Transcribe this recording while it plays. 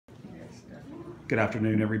Good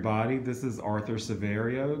afternoon, everybody. This is Arthur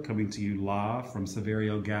Severio coming to you live from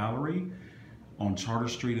Severio Gallery on Charter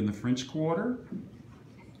Street in the French Quarter.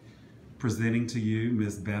 Presenting to you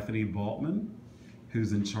Miss Bethany Bultman,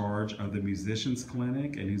 who's in charge of the Musicians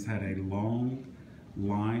Clinic and who's had a long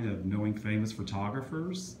line of knowing famous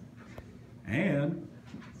photographers, and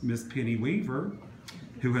Miss Penny Weaver,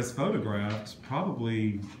 who has photographed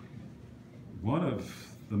probably one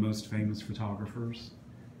of the most famous photographers,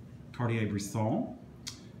 Cartier Bresson.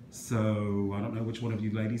 So I don't know which one of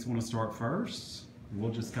you ladies want to start first.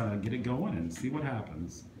 We'll just kind of get it going and see what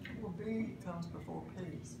happens. Well, B comes before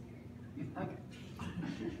P's. Okay.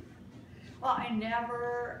 Well, I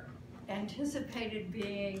never anticipated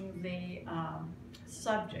being the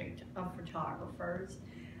subject of photographers.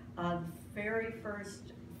 The very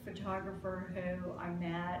first photographer who I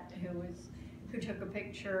met who took a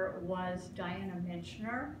picture was Diana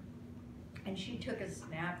Mitchner, and she took a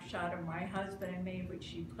snapshot of my husband and me, which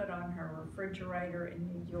she put on her refrigerator in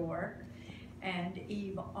New York. And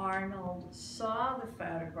Eve Arnold saw the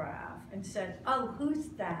photograph and said, "Oh, who's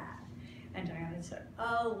that?" And Diana said,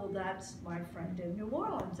 "Oh, well, that's my friend in New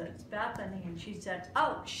Orleans, it's Bethany." And she said,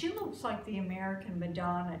 "Oh, she looks like the American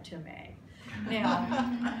Madonna to me." Now,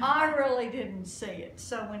 I really didn't see it.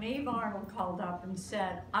 So when Eve Arnold called up and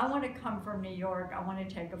said, "I want to come from New York, I want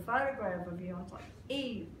to take a photograph of you," I was like,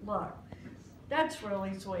 "Eve, look, that's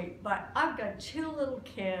really sweet, but I've got 2 little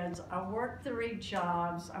kids, I work 3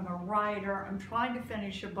 jobs, I'm a writer, I'm trying to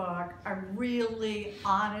finish a book, I really,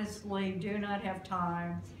 honestly do not have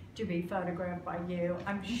time to be photographed by you.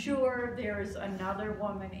 I'm sure there's another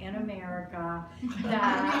woman in America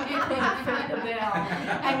that could fit the bill,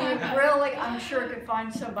 and you really, I'm sure, could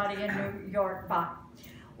find somebody in New York." Bye.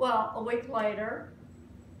 Well, a week later,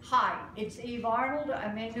 "Hi, it's Eve Arnold.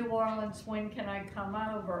 I'm in New Orleans. When can I come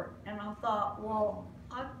over?" And I thought, well,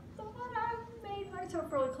 I thought I made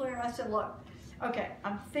myself really clear. I said, "Look, okay,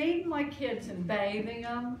 I'm feeding my kids and bathing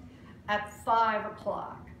them at 5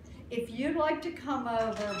 o'clock. If you'd like to come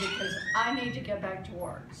over, because I need to get back to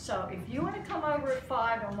work. So if you want to come over at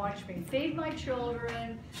 5 and watch me feed my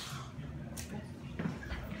children,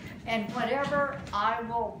 and whatever, I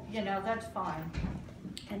will, that's fine."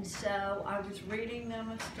 And so I was reading them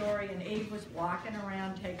a story, and Eve was walking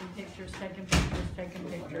around taking pictures.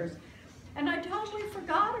 And I totally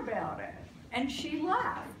forgot about it. And she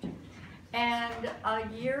left. And a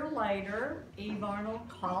year later, Eve Arnold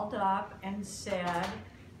called up and said,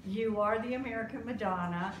 "You are the American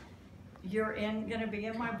Madonna. You're going to be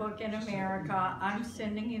in my book in America. I'm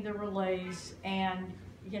sending you the release, and,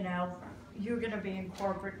 you're going to be in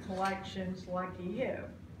corporate collections, lucky you."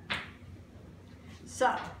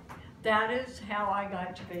 So that is how I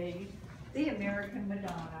got to be the American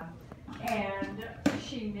Madonna. And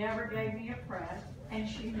she never gave me a press, and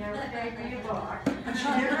she never gave me a book.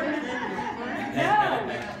 No.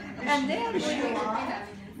 And then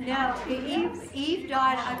Eve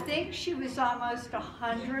died. I think she was almost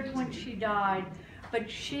 100 when she died, but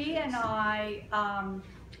she and I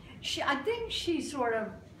think she sort of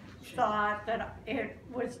thought that it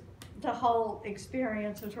was, the whole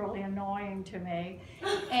experience was really annoying to me.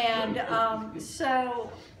 And so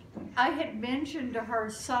I had mentioned to her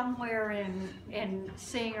somewhere in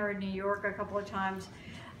seeing her in New York a couple of times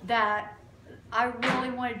that I really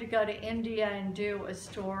wanted to go to India and do a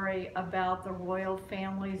story about the royal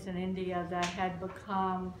families in India that had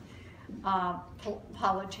become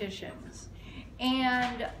politicians.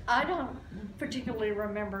 And I don't particularly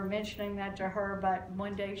remember mentioning that to her, but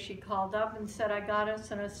one day she called up and said, "I got us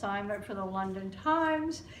an assignment for the London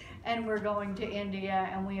Times, and we're going to India,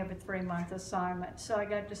 and we have a 3-month assignment." So I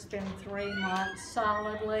got to spend 3 months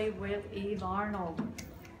solidly with Eve Arnold.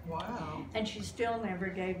 Wow. And she still never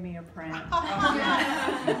gave me a print.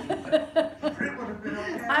 Print would have been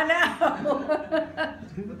okay. I know.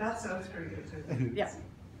 But that sounds pretty good too. Yeah.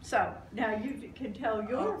 So now you can tell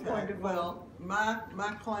your point of view. Well, my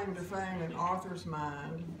claim to fame in Arthur's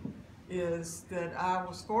mind is that I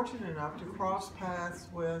was fortunate enough to cross paths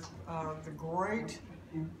with the great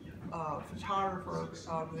photographer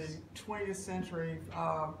of the 20th century,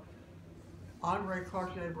 Henri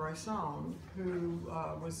Cartier Bresson, who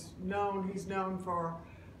he's known for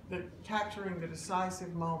capturing the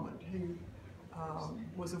decisive moment. He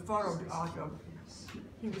was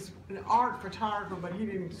he was an art photographer, but he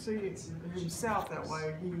didn't see it himself that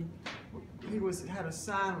way. He had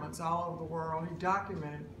assignments all over the world. He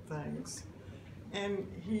documented things. And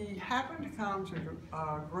he happened to come to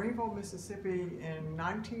Greenville, Mississippi in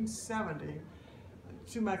 1970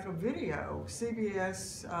 to make a video.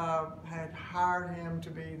 CBS had hired him to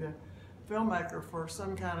be the filmmaker for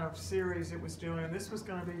some kind of series it was doing. This was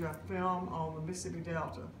going to be a film on the Mississippi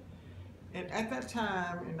Delta. And at that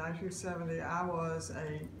time, in 1970, I was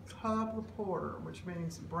a cub reporter, which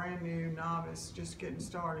means brand new, novice, just getting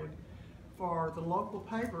started, for the local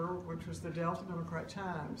paper, which was the Delta Democrat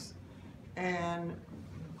Times. And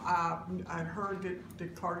I'd heard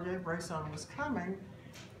that Cartier Bresson was coming,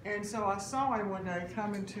 and so I saw him one day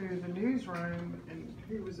come into the newsroom, and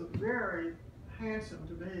he was a very handsome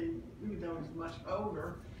to me, even though he's much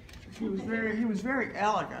older. He was very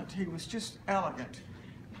elegant. He was just elegant.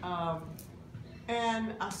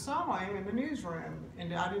 And I saw him in the newsroom,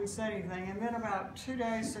 and I didn't say anything. And then about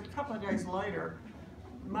a couple of days later,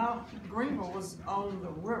 Greenville was on the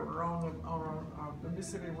river, on the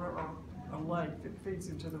Mississippi River, a lake that feeds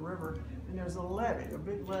into the river, and there's a levee, a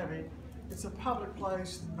big levee. It's a public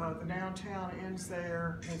place. The downtown ends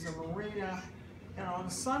there. There's a marina, and on a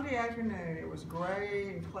Sunday afternoon, it was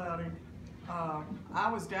gray and cloudy. I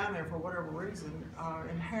was down there for whatever reason,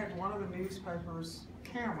 and had one of the newspaper's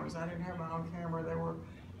cameras. I didn't have my own camera.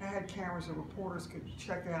 They had cameras that reporters could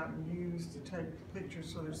check out and use to take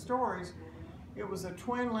pictures for their stories. It was a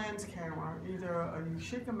twin lens camera, either a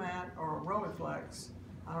Yashica Mat or a Rolleiflex.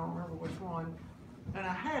 I don't remember which one. And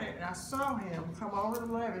I had it, and I saw him come over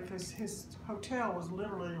the levee, because his hotel was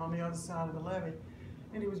literally on the other side of the levee.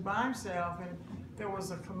 And he was by himself, and there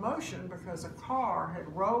was a commotion because a car had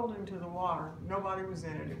rolled into the water. Nobody was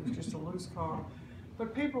in it. It was just a loose car.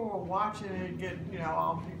 But people were watching it get,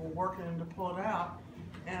 all the people working to pull it out.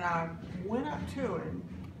 And I went up to him,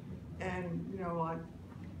 and,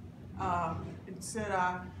 it said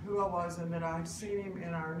who I was, and that I'd seen him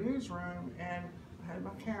in our newsroom, and I had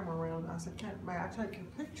my camera around. I said, may I take your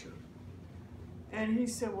picture? And he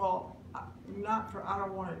said, well, I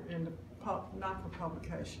don't want it not for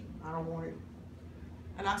publication. I don't want it.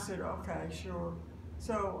 And I said, okay, sure.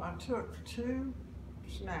 So I took 2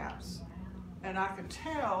 snaps, and I could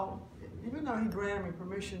tell, even though he granted me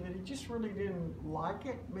permission, that he just really didn't like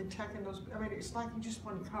it, me taking those. I mean, it's like he just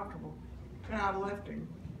wasn't comfortable. And I left him,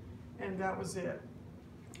 and that was it.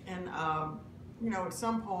 And, at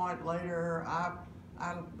some point later, I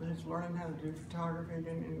was learning how to do photography,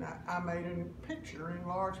 and I made a picture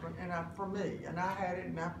enlargement, for me, and I had it,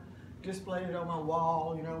 and I displayed it on my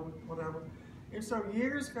wall, whatever. And so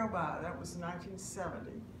years go by. That was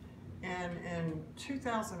 1970, and in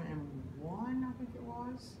 2001, I think it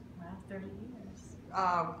was. Wow, 30 years.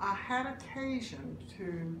 I had occasion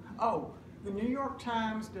to. The New York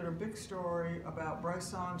Times did a big story about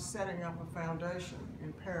Bresson setting up a foundation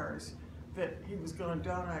in Paris that he was going to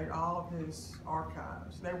donate all of his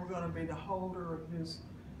archives. They were going to be the holder of his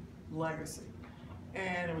legacy.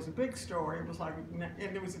 And it was a big story. It was and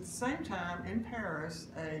it was at the same time in Paris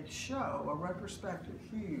a show, a retrospective,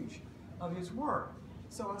 huge, of his work.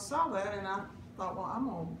 So I saw that, and I thought, well, I'm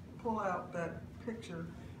going to pull out that picture,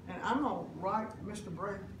 and I'm going to write Mr.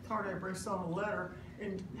 Cartier Bresson a letter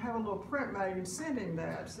and have a little print made and send him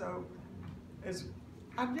that. So as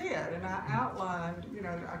I did, and I outlined,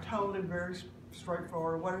 I told him very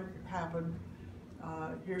straightforward what had happened.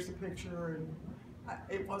 Here's the picture, and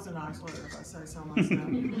it was a nice letter, if I say so myself.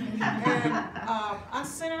 And I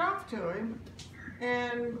sent it off to him,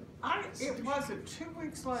 and it wasn't 2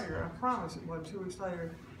 weeks later, I promise it wasn't 2 weeks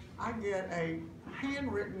later, I get a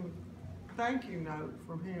handwritten thank you note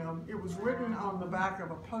from him. It was written on the back of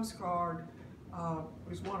a postcard. It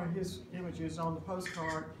was one of his images on the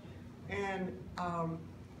postcard, and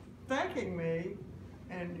thanking me.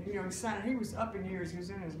 And he was up in years. He was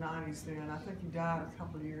in his 90s then. I think he died a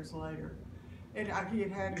couple of years later. And he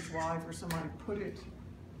had his wife or somebody put it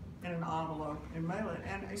in an envelope and mail it.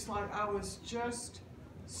 And it's like I was just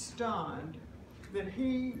stunned that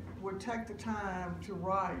he would take the time to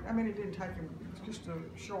write. I mean, it didn't take him, it was just a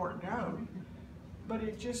short note, but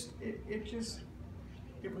it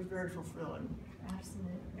was very fulfilling.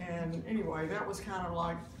 Absolutely. And anyway, that was kind of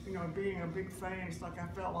like, being a big fan, it's like I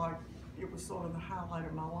felt like it was sort of the highlight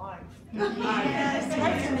of my life. Yes. I had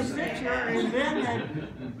taken the picture and then had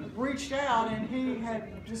reached out, and he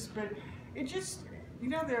had just been, he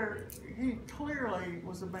clearly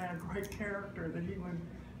was a man of great character, that he would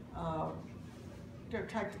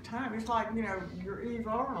take the time. It's like, your Eve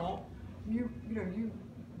Arnold, you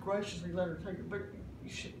graciously let her take it, but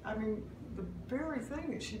the very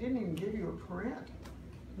thing that she didn't even give you a print.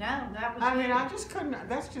 No, that was I just couldn't,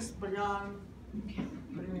 that's just beyond,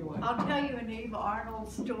 but anyway. I'll tell you an Eve Arnold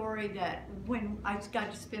story that when I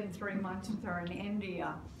got to spend 3 months with her in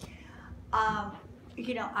India, I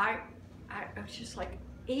was just like,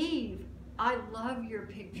 Eve, I love your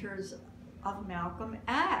pictures of Malcolm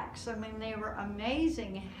X. I mean, they were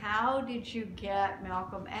amazing. How did you get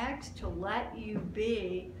Malcolm X to let you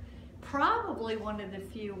be probably one of the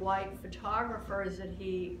few white photographers that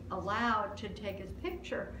he allowed to take his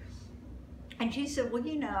picture? And she said, well,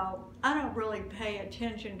 you know, I don't really pay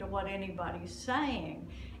attention to what anybody's saying.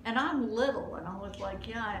 And I'm little. And I was like,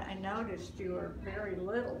 yeah, I noticed you were very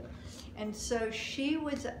little. And so she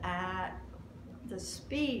was at the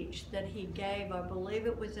speech that he gave, I believe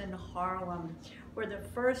it was in Harlem, where the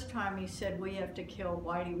first time he said, we have to kill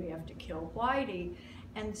Whitey, we have to kill Whitey.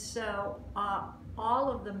 And so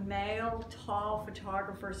all of the male tall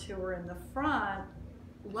photographers who were in the front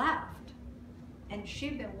left. And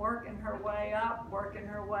she'd been working her way up, working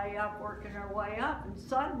her way up, working her way up, and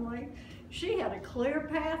suddenly she had a clear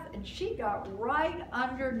path and she got right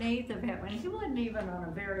underneath of him. And he wasn't even on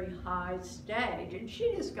a very high stage, and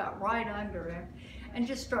she just got right under him and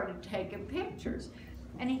just started taking pictures.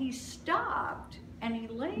 And he stopped and he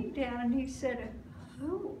leaned down and he said,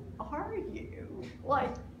 who are you?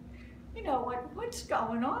 Like, you know, like, what's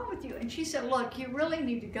going on with you? And she said, look, you really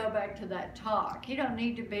need to go back to that talk. You don't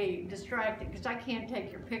need to be distracted because I can't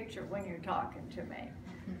take your picture when you're talking to me.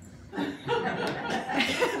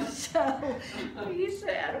 So he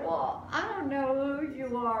said, well, I don't know who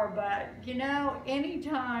you are, but you know,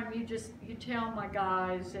 anytime you tell my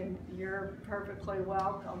guys and you're perfectly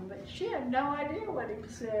welcome. But she had no idea what he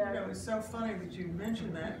said. You know, it's so funny that you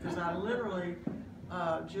mentioned that because I literally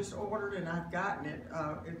just ordered and I've gotten it.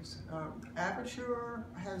 It's Aperture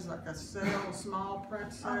has like a sale, small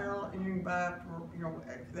print sale, and you can buy it for, you know,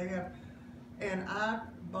 they have, and I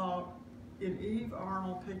bought an Eve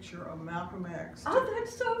Arnold picture of Malcolm X. Oh,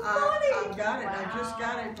 that's so funny. I've got it. Wow. I just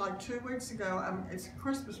got it like 2 weeks ago. It's a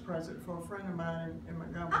Christmas present for a friend of mine in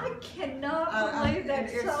Montgomery. I cannot believe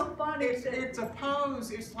that's so funny. It's a pose.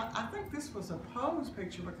 It's like, I think this was a pose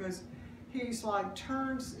picture because he's like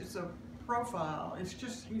turns, it's a profile. It's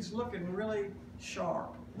just, he's looking really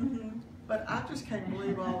sharp. Mm-hmm. But I just can't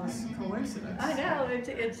believe all this coincidence. I know,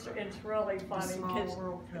 it's really funny. Small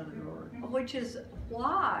world category. Which is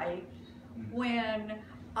why when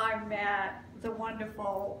I met the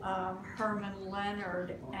wonderful Herman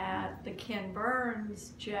Leonard at the Ken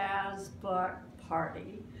Burns Jazz Book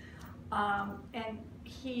Party, and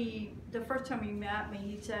the first time he met me,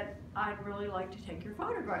 he said, I'd really like to take your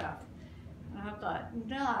photograph. And I thought,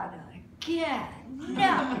 not again,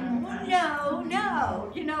 no.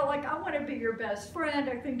 You know, like, I want to be your best friend.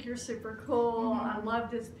 I think you're super cool. I love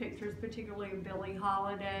his pictures, particularly of Billie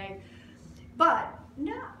Holiday. But,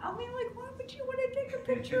 no, I mean, like, why would you want to take a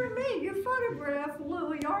picture of me? You photographed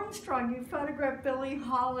Louis Armstrong. You photographed Billie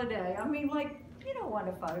Holiday. I mean, like, you don't want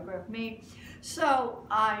to photograph me. So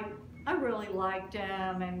I really liked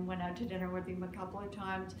him and went out to dinner with him a couple of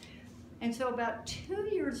times. And so about 2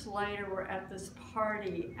 years later, we're at this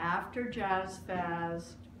party after Jazz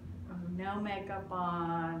Fest, no makeup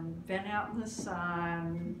on, been out in the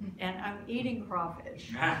sun, and I'm eating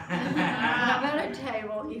crawfish. I'm at a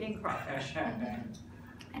table eating crawfish.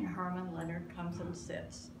 And Herman Leonard comes and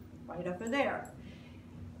sits right over there.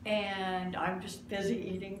 And I'm just busy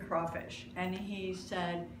eating crawfish. And he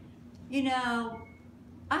said, you know,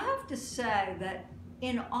 I have to say that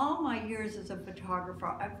in all my years as a photographer,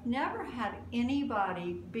 I've never had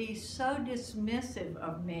anybody be so dismissive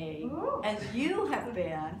of me as you have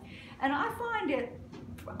been, and I find it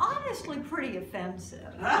honestly pretty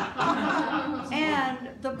offensive. And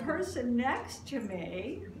the person next to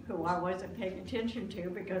me, who I wasn't paying attention to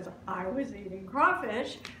because I was eating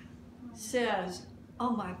crawfish, says, oh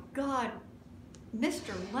my God,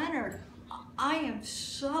 Mr. Leonard, I am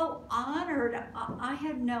so honored. I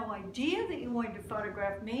had no idea that you wanted to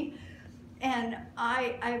photograph me. And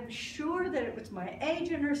I'm sure that it was my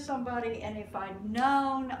agent or somebody, and if I'd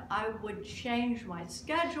known, I would change my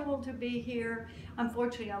schedule to be here.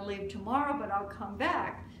 Unfortunately, I'll leave tomorrow, but I'll come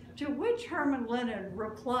back. To which Herman Leonard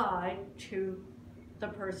replied to the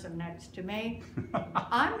person next to me,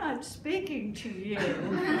 I'm not speaking to you,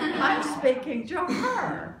 I'm speaking to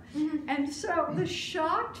her. And so the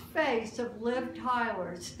shocked face of Liv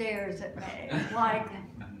Tyler stares at me like,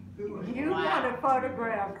 you got to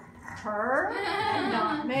photograph her and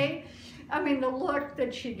not me? I mean, the look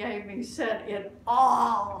that she gave me said it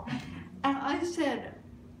all. And I said,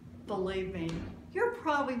 believe me, you're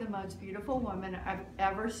probably the most beautiful woman I've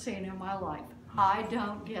ever seen in my life. I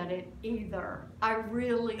don't get it either. I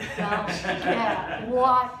really don't get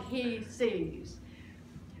what he sees.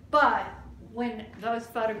 But when those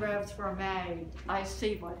photographs were made, I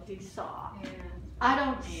see what he saw. Yeah. I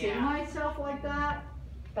don't see myself like that,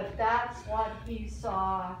 but that's what he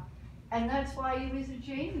saw. And that's why he was a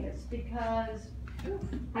genius, because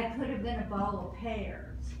I could have been a bowl of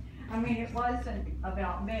pears. I mean, it wasn't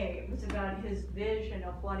about me, it was about his vision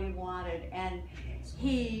of what he wanted. And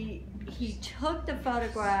he took the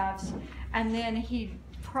photographs, and then he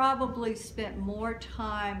probably spent more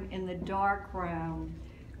time in the dark room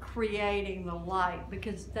creating the light,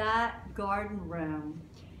 because that garden room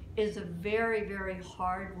is a very, very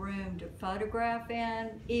hard room to photograph in,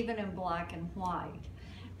 even in black and white,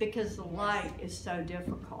 because the light is so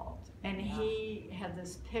difficult. And he had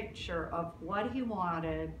this picture of what he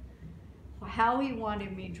wanted, how he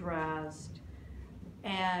wanted me dressed,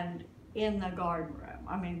 and in the garden room.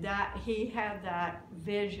 I mean, that he had that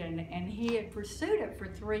vision, and he had pursued it for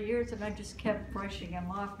 3 years, and I just kept brushing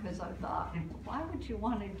him off because I thought, why would you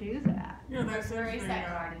want to do that? Yeah, that's Where is that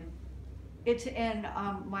garden? It's in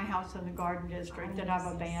my house in the Garden District that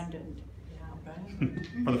I've abandoned.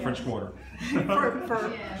 For the French Quarter.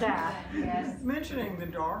 For Yes, that. Yes. mentioning the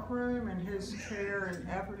dark room and his care and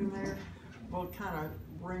effort in there will kind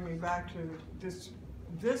of bring me back to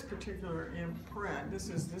this particular imprint. This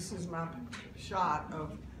is my shot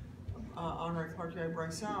of Henri Cartier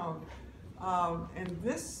Bresson, and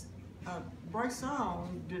this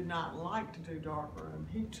Bresson did not like to do dark room.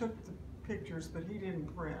 He took the pictures, but he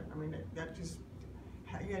didn't print. I mean,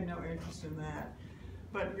 he had no interest in that.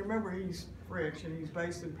 But you remember, he's French and he's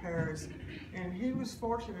based in Paris, and he was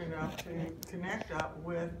fortunate enough to connect up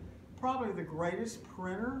with probably the greatest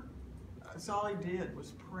printer. That's all he did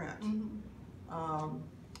was print.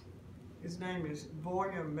 His name is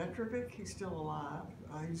Voya Metrovic. He's still alive.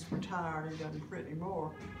 He's retired. He doesn't print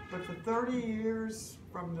anymore. But for 30 years,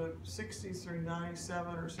 from the 60s through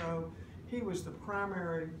 97 or so, he was the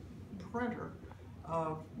primary printer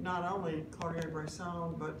of not only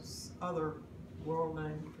Cartier-Bresson, but other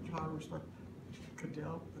world-named photographers like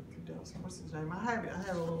Cadell, what's his name? I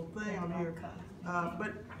have a little thing on here.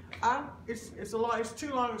 But it's a lot. It's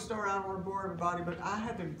too long a story. I don't want to bore everybody. But I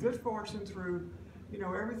had the good fortune through, you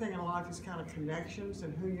know, everything in life is kind of connections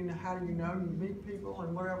and who you know, how do you know, you meet people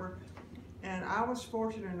and whatever. And I was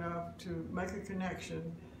fortunate enough to make a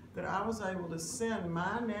connection that I was able to send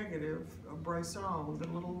my negative of Bresson, the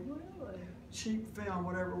little cheap film,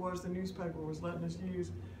 whatever it was the newspaper was letting us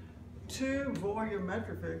use, to Voya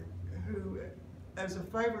Metrovic, who, as a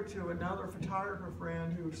favor to another photographer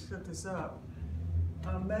friend who set this up,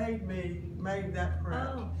 made that print.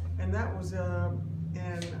 Oh. And that was in,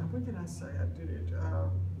 when did I say I did it?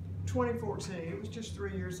 2014. It was just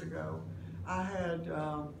 3 years ago. I had,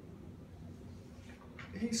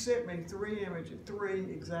 he sent me 3 images,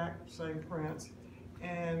 3 exact same prints,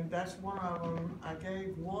 and that's one of them. I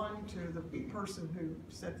gave one to the person who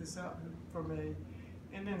set this up for me,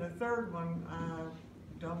 and then the third one I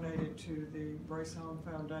donated to the Bresson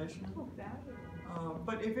Foundation. Oh, fabulous.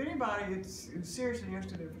 But if anybody is seriously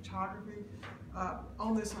interested in photography,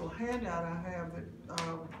 on this little handout I have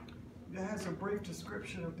that has a brief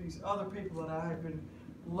description of these other people that I have been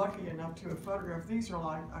lucky enough to have photographed. These are,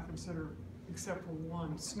 like, I consider, except for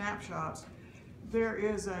one, snapshots. There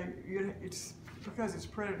is it's because it's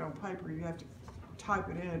printed on paper, you have to type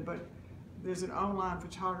it in, but there's an online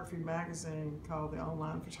photography magazine called The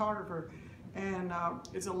Online Photographer, and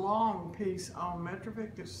it's a long piece on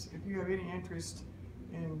Metrovic. If you have any interest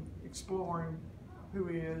in exploring who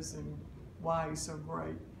he is and why he's so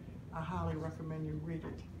great, I highly recommend you read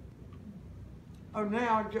it. Oh,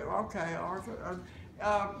 now, okay, Arthur.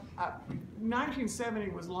 1970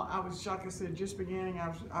 was, I was, like I said, just beginning.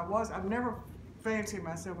 I've never fancied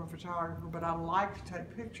myself a photographer, but I like to take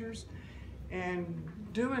pictures. And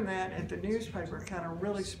doing that at the newspaper kind of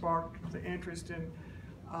really sparked the interest in.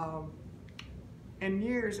 And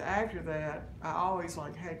years after that, I always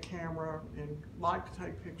had camera and liked to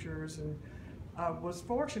take pictures, and was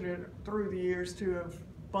fortunate through the years to have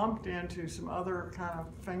bumped into some other kind of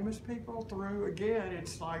famous people through, again,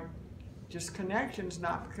 it's like just connections,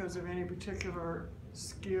 not because of any particular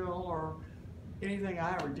skill or anything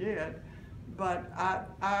I ever did, but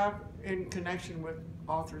I in connection with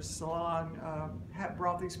Authors Salon, have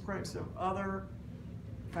brought these prints of other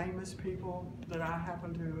famous people that I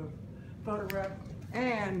happen to have photographed,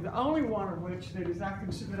 and the only one of which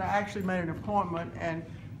that I actually made an appointment and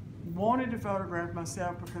wanted to photograph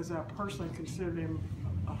myself because I personally considered him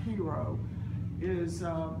a hero is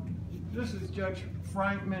this is Judge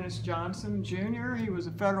Frank Menace Johnson Jr. He was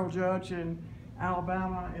a federal judge in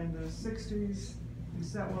Alabama in the 60s.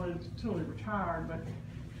 Until he retired, but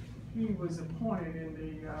he was appointed in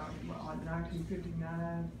the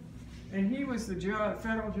 1959, and he was the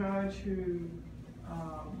federal judge who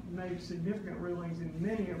made significant rulings in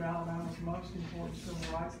many of Alabama's most important civil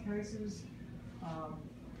rights cases.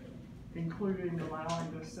 including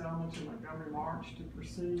allowing the Selma to Montgomery March to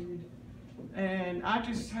proceed. And I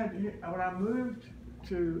just had, when I moved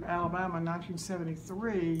to Alabama in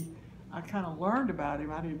 1973, I kind of learned about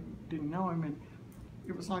him. I didn't know him, and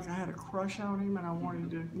it was like I had a crush on him, and I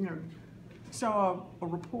wanted to, you know. So a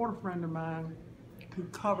reporter friend of mine who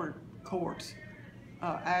covered courts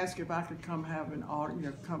asked if I could come have an audit, you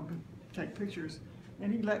know, come take pictures,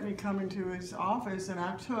 and he let me come into his office, and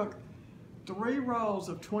I took 3 rolls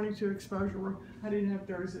of 22 exposure. I didn't have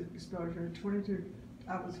 36 exposure, 22.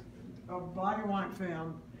 I was a black and white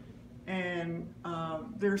film, and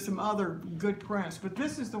there's some other good prints, but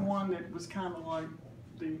this is the one that was kind of like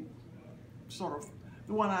the sort of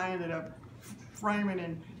the one I ended up framing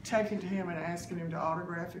and taking to him and asking him to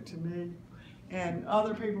autograph it to me, and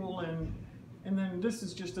other people, and then this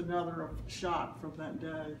is just another shot from that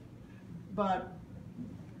day. But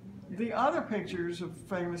the other pictures of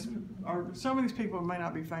famous, or some of these people may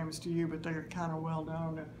not be famous to you, but they're kind of well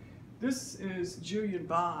known. This is Julian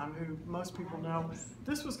Bond, who most people know.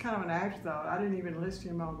 This was kind of an afterthought. I didn't even list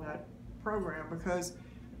him on that program because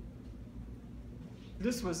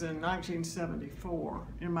this was in 1974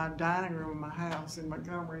 in my dining room in my house in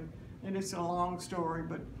Montgomery. And it's a long story,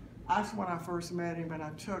 but that's when I first met him, and I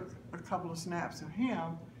took a couple of snaps of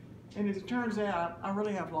him. And as it turns out, I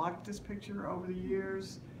really have liked this picture over the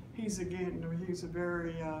years. He's a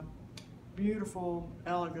very beautiful,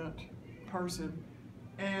 elegant person.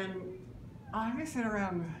 And I guess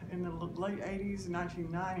around in the late 80s,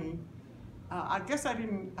 1990, I guess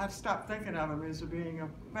I stopped thinking of him as being a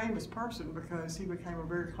famous person because he became a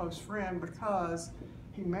very close friend because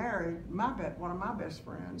he married one of my best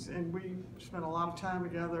friends, and we spent a lot of time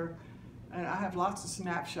together. And I have lots of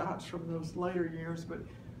snapshots from those later years, but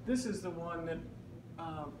this is the one that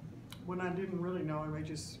when I didn't really know him, I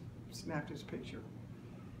just snapped his picture.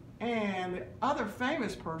 And the other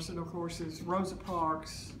famous person, of course, is Rosa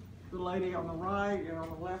Parks, the lady on the right and on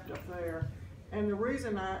the left up there. And the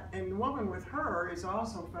reason and the woman with her is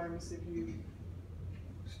also famous if you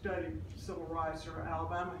study civil rights or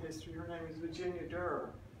Alabama history. Her name is Virginia Durr.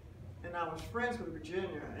 And I was friends with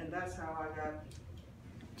Virginia, and that's how I got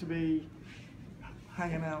to be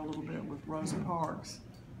hanging out a little bit with Rosa Parks.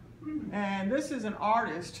 And this is an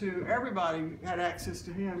artist who everybody had access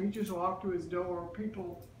to him. You just walk to his door,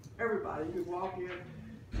 everybody could walk in.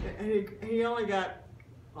 And he only got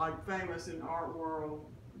like famous in the art world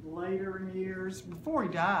later in years, before he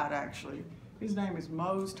died actually. His name is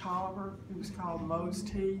Mose Tolliver. He was called Mose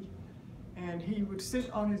T. And he would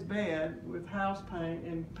sit on his bed with house paint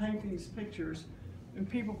and paint these pictures, and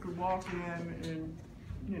people could walk in and,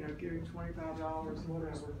 you know, give him $25 or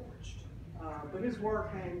whatever. But his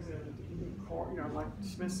work hangs in, you know, like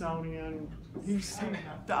Smithsonian.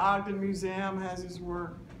 The Ogden Museum has his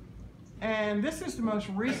work. And this is the most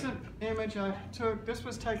recent image I took. This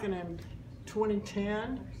was taken in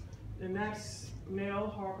 2010, and that's Nell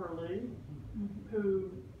Harper Lee, who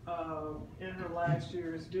in her last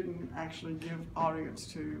years didn't actually give audience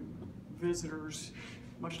to visitors,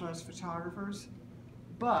 much less photographers,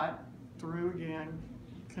 but through, again,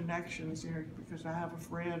 connections, you know, because I have a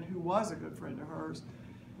friend who was a good friend of hers.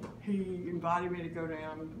 He invited me to go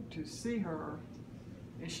down to see her,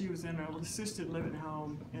 and she was in an assisted living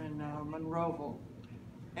home in Monroeville.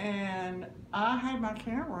 And I had my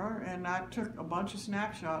camera, and I took a bunch of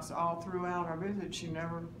snapshots all throughout our visit. She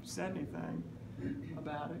never said anything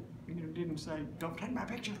about it. You know, didn't say, "Don't take my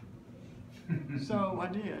picture." So I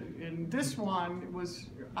did. And this one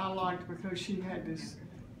I liked because she had this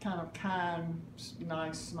kind of kind,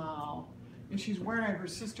 nice smile. And she's wearing her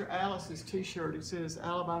sister Alice's t-shirt. It says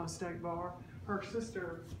Alabama State Bar. Her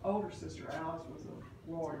older sister Alice, was a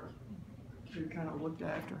lawyer who kind of looked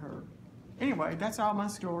after her. Anyway, that's all my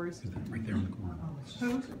stories. Right there on the corner.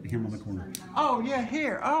 Who? Him on the corner. Oh, yeah,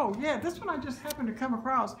 here. Oh, yeah, this one I just happened to come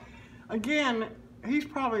across. Again, he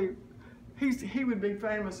would be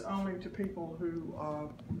famous only to people who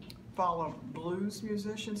follow blues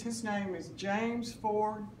musicians. His name is James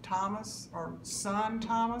Ford Thomas, or Son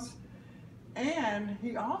Thomas. And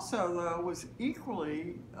he also, though, was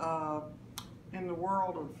equally in the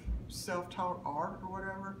world of self-taught art or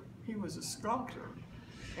whatever. He was a sculptor.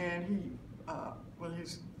 And he, with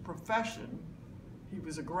his profession, he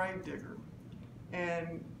was a grave digger.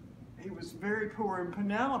 And he was very poor. And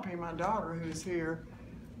Penelope, my daughter, who is here,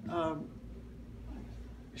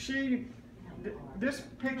 this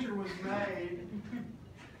picture was made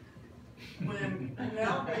when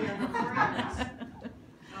Penelope and her friends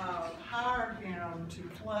hired him to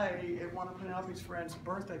play at one of Penelope's friends'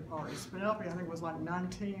 birthday parties. Penelope, I think, was like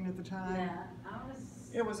 19 at the time. Yeah,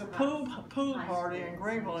 It was a pool party in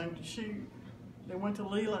Greenville, and they went to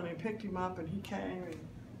Leland and picked him up, and he came and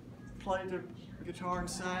played the guitar and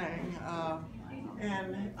sang.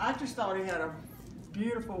 And I just thought he had a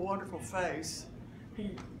beautiful, wonderful face.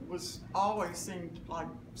 He was always seemed like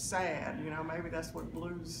sad, you know, maybe that's what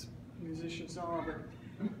blues musicians are,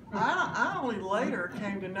 but I only later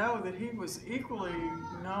came to know that he was equally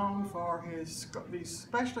known for his,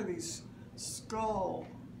 especially these skull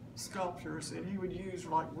sculptures, and he would use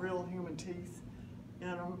like real human teeth in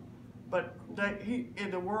them. But he,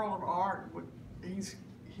 in the world of art,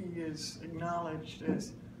 he is acknowledged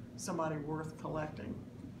as somebody worth collecting.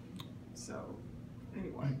 So,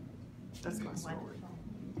 anyway, that's my story.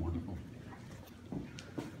 Wonderful.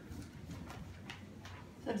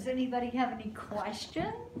 So does anybody have any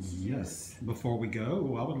questions? Yes. Before we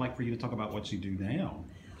go, I would like for you to talk about what you do now.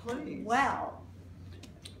 Please. Well,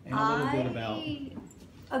 And a little bit about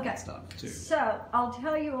okay. stuff too. So I'll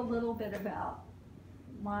tell you a little bit about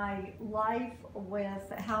my life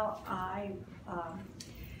with how I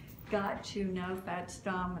got to know Fats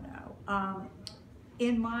Domino.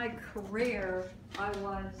 In my career, I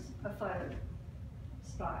was a photo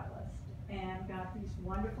stylist and got these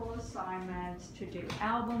wonderful assignments to do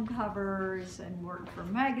album covers and work for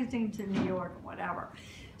magazines in New York and whatever.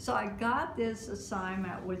 So I got this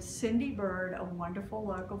assignment with Cindy Bird, a wonderful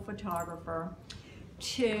local photographer,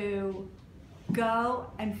 to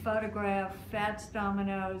go and photograph Fats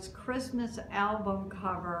Domino's Christmas album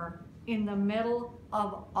cover in the middle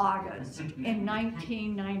of August in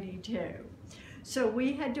 1992. So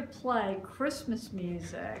we had to play Christmas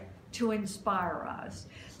music to inspire us.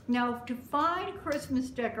 Now, to find Christmas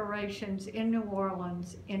decorations in New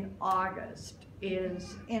Orleans in August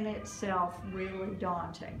is in itself really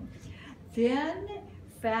daunting. Then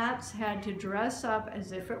Fats had to dress up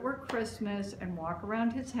as if it were Christmas and walk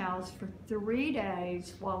around his house for 3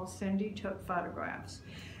 days while Cindy took photographs.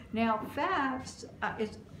 Now, Fats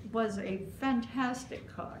was a fantastic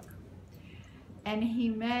cook, and he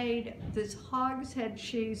made this hogshead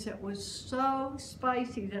cheese that was so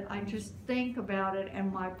spicy that I just think about it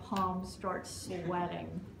and my palms start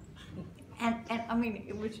sweating. And I mean,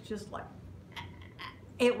 it was just like,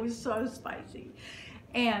 it was so spicy.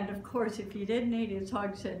 And of course, if you didn't eat his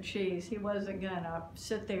hogshead cheese, he wasn't gonna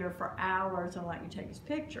sit there for hours and let you take his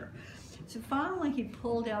picture. So finally, he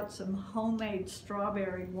pulled out some homemade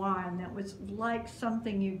strawberry wine that was like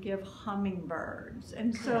something you give hummingbirds.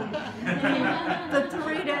 And so the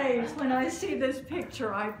 3 days, when I see this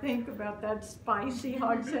picture, I think about that spicy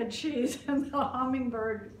hogshead cheese and the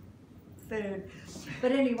hummingbird food.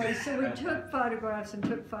 But anyway, so we took photographs, and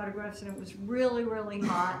it was really, really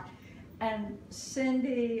hot. And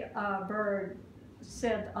Cindy Bird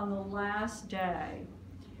said on the last day,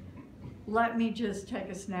 "Let me just take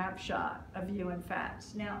a snapshot of you and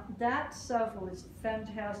Fats." Now, that stuff was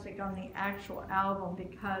fantastic on the actual album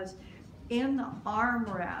because in the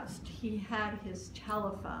armrest, he had his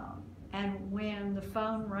telephone. And when the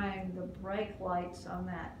phone rang, the brake lights on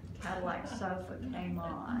that Cadillac sofa came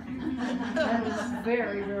on. That was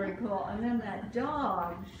very, very cool. And then that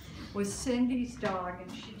dog was Cindy's dog,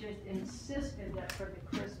 and she just insisted that for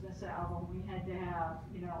the Christmas album, we had to have,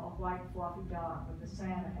 you know, a white fluffy dog with a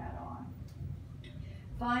Santa hat on.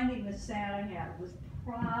 Finding the Santa hat was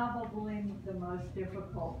probably the most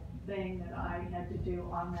difficult thing that I had to do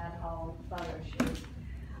on that whole photo shoot.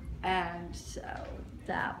 And so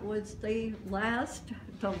that was the last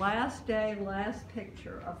day, last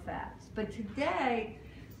picture of Fats. But today,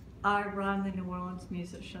 I run the New Orleans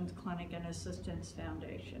Musicians Clinic and Assistance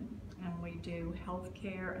Foundation, and we do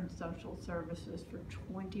healthcare and social services for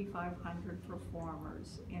 2,500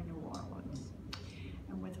 performers in New Orleans.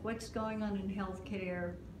 And with what's going on in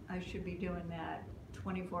healthcare, I should be doing that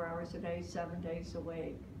 24 hours a day, 7 days a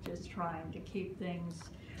week, just trying to keep things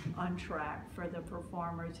on track for the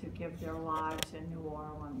performers who give their lives in New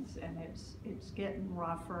Orleans. And it's getting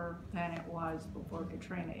rougher than it was before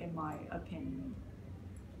Katrina, in my opinion.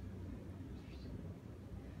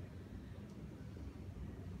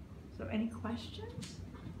 So any questions?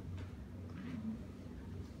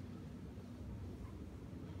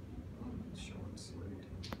 Short and sweet.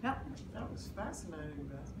 Yep. That was fascinating,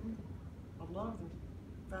 Bethany. I love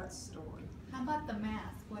that story. How about the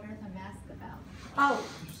mask? What are the masks about? Oh,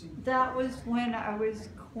 that was when I was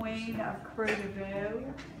Queen of Crew de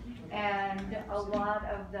Vue, and a lot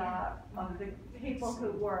of the people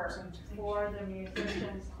who worked for the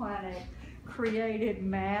Musicians Clinic created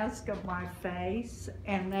masks of my face,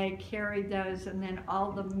 and they carried those, and then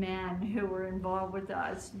all the men who were involved with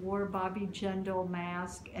us wore Bobby Jindal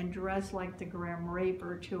mask and dressed like the Grim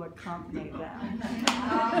Reaper to accompany them.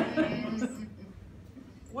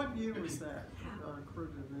 What year was that, Crew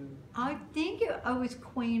de Vue? I think I was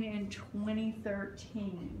queen in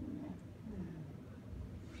 2013.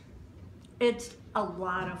 It's a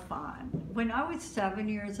lot of fun. When I was 7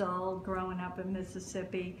 years old, growing up in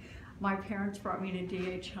Mississippi, my parents brought me to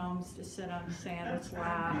D.H. Holmes to sit on Santa's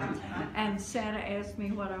lap, and Santa asked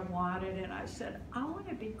me what I wanted, and I said, I want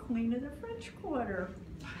to be queen of the French Quarter.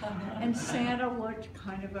 And Santa looked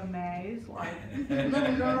kind of amazed, like,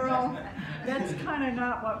 little girl, that's kind of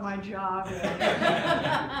not what my job is.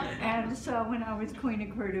 And so when I was queen of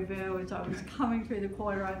Croix de Ville, as I was coming through the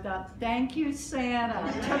quarter, I thought, thank you, Santa.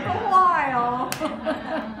 It took a while.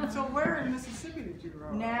 So where in Mississippi did you grow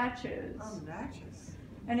up? Natchez. Oh, Natchez.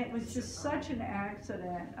 And it was just such an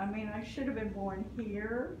accident. I mean, I should have been born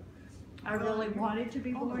here. I really wanted to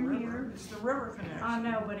be born here. It's the river connection. I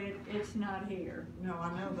know, but it's not here. No,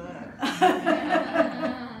 I know that.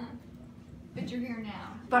 But you're here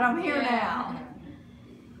now. But I'm here now.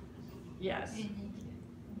 Yes.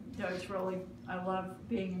 So it's really, I love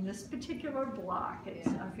being in this particular block.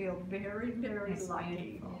 I feel very, very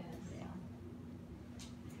lucky. Yes.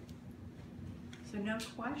 So no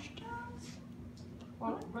questions?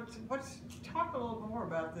 Well, let's talk a little more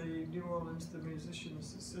about the New Orleans, the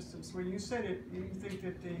musicians' assistance. When you said it, you think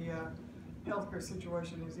that the healthcare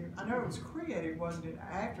situation is, I know it was created, wasn't it,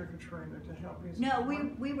 after Katrina to help musicians? No,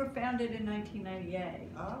 we were founded in 1998.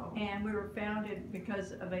 Oh. And we were founded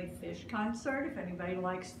because of a fish concert, if anybody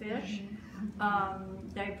likes fish.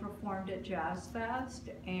 They performed at Jazz Fest,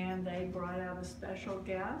 and they brought out a special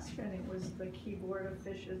guest, and it was the keyboard of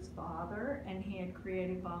Fish's father, and he had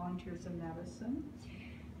created Volunteers in Medicine.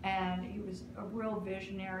 And he was a real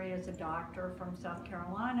visionary as a doctor from South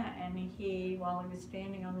Carolina, and he, while he was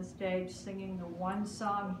standing on the stage singing the one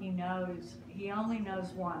song he knows, he only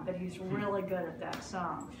knows one, but he's really good at that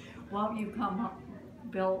song. Won't you come home,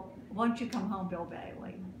 Bill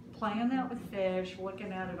Bailey? Playing that with Fish,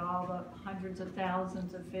 looking at it, all the hundreds of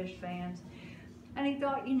thousands of Fish fans. And he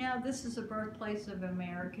thought, you know, this is a birthplace of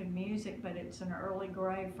American music, but it's an early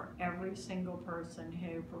grave for every single person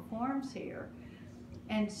who performs here.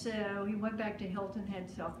 And so he went back to Hilton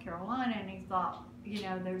Head, South Carolina, and he thought, you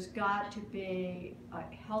know, there's got to be a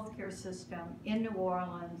healthcare system in New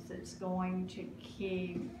Orleans that's going to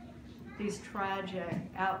keep these tragic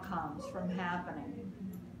outcomes from happening.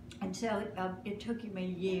 And so it took him a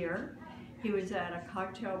year. He was at a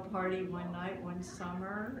cocktail party one night, one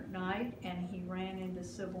summer night, and he ran into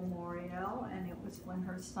Sybil Moriel, and it was when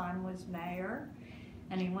her son was mayor.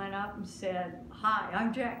 And he went up and said, hi,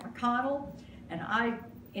 I'm Jack McConnell, and I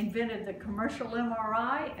invented the commercial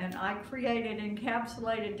MRI, and I created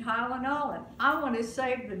encapsulated Tylenol, and I want to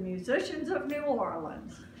save the musicians of New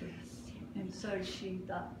Orleans. And so she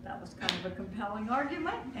thought that was kind of a compelling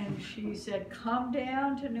argument, and she said, come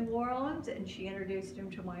down to New Orleans, and she introduced him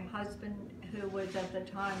to my husband, who was at the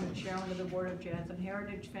time the chairman of the board of Jazz and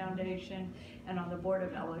Heritage Foundation and on the board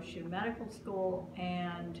of LSU Medical School.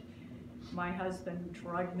 And my husband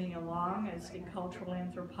drugged me along as the cultural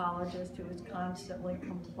anthropologist who was constantly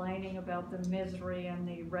complaining about the misery and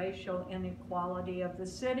the racial inequality of the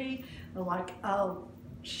city. Like, oh,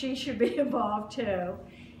 she should be involved too.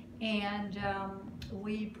 And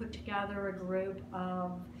we put together a group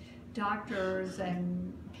of doctors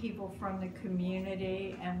and people from the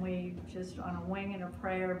community, and we just, on a wing and a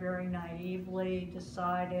prayer, very naively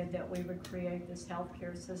decided that we would create this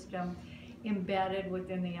healthcare system embedded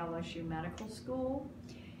within the LSU Medical School.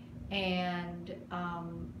 And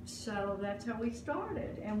so that's how we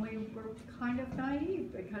started. And we were kind of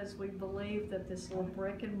naive because we believed that this little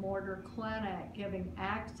brick and mortar clinic giving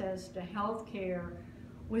access to healthcare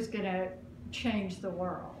was going to change the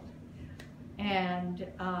world. And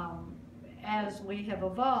as we have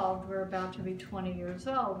evolved, we're about to be 20 years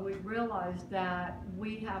old, we realized that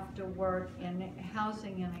we have to work in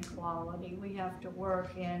housing inequality, we have to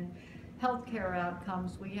work in healthcare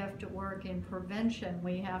outcomes, we have to work in prevention,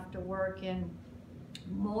 we have to work in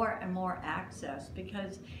more and more access,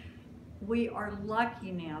 because we are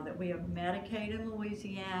lucky now that we have Medicaid in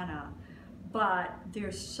Louisiana, but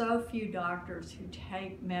there's so few doctors who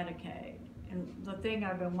take Medicaid. And the thing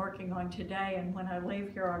I've been working on today, and when I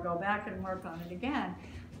leave here I'll go back and work on it again,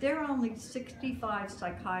 there are only 65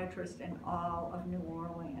 psychiatrists in all of New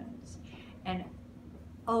Orleans, and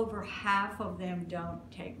over half of them don't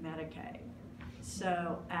take Medicaid.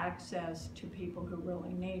 So access to people who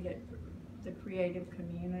really need it, the creative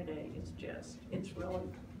community, is just, it's really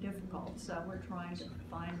difficult. So we're trying to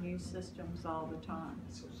find new systems all the time.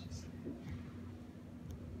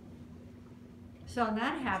 So on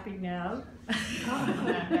that happy note.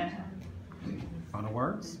 Final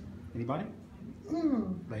words? Anybody?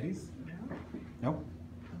 Ladies? Nope.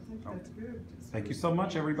 think that's good. Thank you so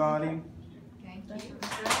much, everybody. Thank Thank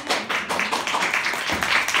you. you.